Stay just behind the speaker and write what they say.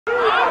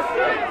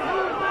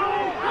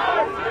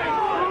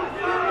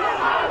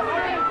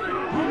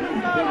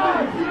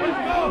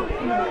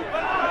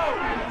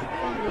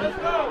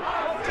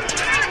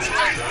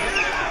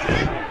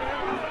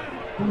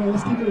Come on,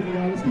 let's keep moving,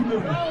 y'all. Let's keep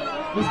moving.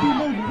 Let's keep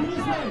moving. Move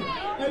this way.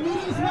 Hey,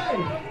 move this way.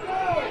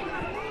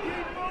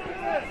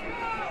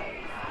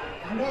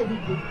 I know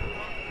people.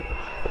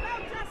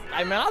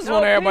 Hey, man, I just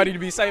want everybody to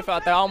be safe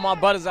out there. All my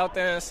brothers out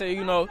there and say,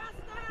 you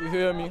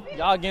feel me?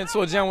 Y'all get into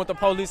a jam with the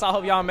police. I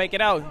hope y'all make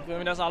it out. You feel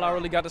me? That's all I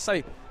really got to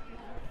say.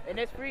 And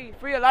it's free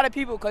a lot of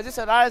people, because there's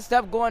a lot of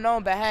stuff going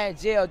on behind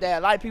jail that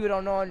a lot of people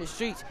don't know on the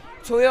streets.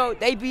 12,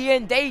 they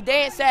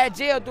inside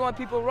jail doing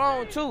people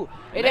wrong too.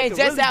 It ain't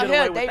just out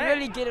here. They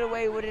really get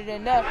away with it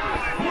enough.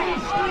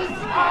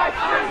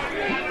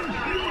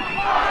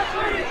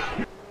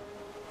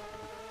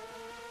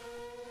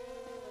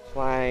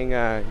 Flying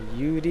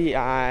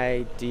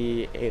UDI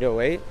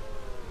D808.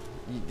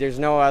 There's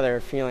no other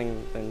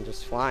feeling than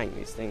just flying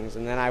these things,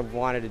 and then I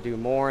wanted to do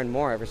more and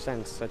more ever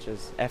since, such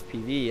as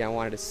FPV. I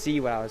wanted to see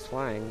what I was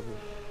flying.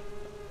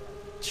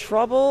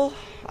 Trouble,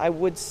 I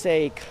would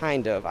say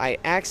kind of. I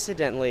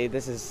accidentally,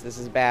 this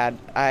is bad,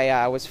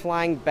 I was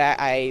flying back,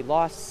 I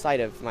lost sight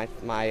of my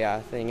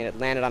thing, and it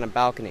landed on a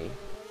balcony.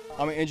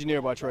 I'm an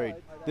engineer by trade.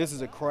 This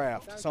is a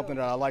craft, something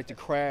that I like to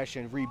crash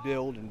and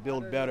rebuild and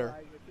build better.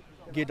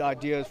 Get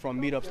ideas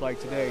from meetups like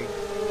today.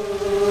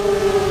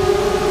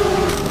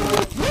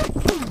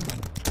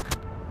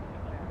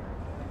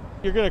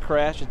 You're gonna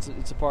crash.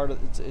 It's a part of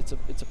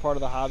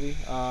the hobby.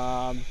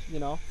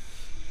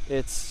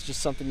 It's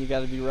just something you got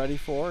to be ready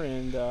for,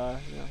 and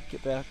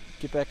get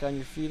back on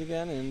your feet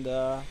again, and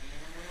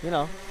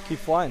keep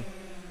flying.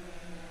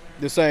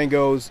 The saying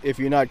goes, if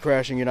you're not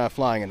crashing, you're not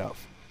flying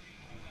enough.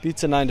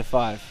 Beats a 9 to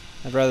 5.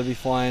 I'd rather be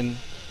flying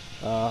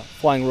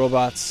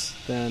robots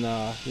than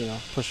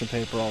pushing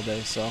paper all day.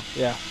 So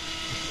yeah.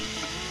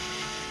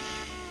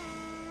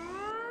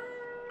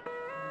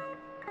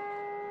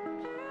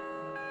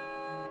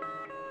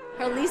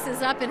 Her lease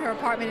is up in her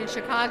apartment in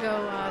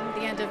Chicago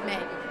the end of May.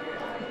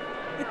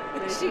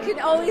 She can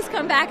always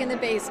come back in the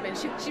basement.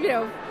 She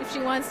if she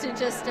wants to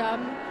just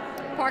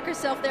park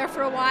herself there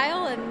for a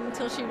while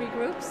until she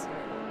regroups.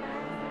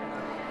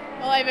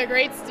 Well, I have a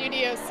great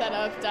studio set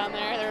up down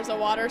there. There's a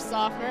water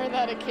softener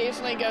that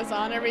occasionally goes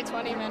on every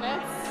 20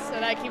 minutes, so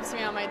that keeps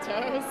me on my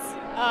toes.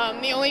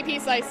 The only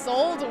piece I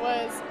sold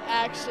was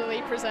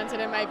actually presented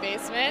in my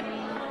basement.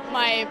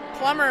 My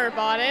plumber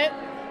bought it.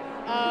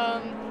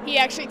 He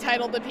actually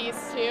titled the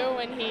piece too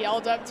when he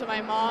yelled up to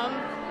my mom,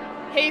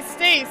 "Hey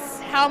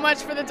Stace, how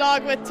much for the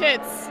dog with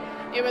tits?"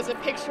 It was a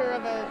picture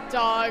of a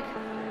dog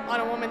on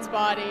a woman's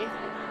body.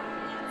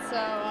 So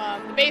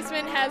the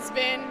basement has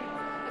been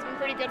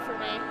pretty good for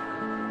me.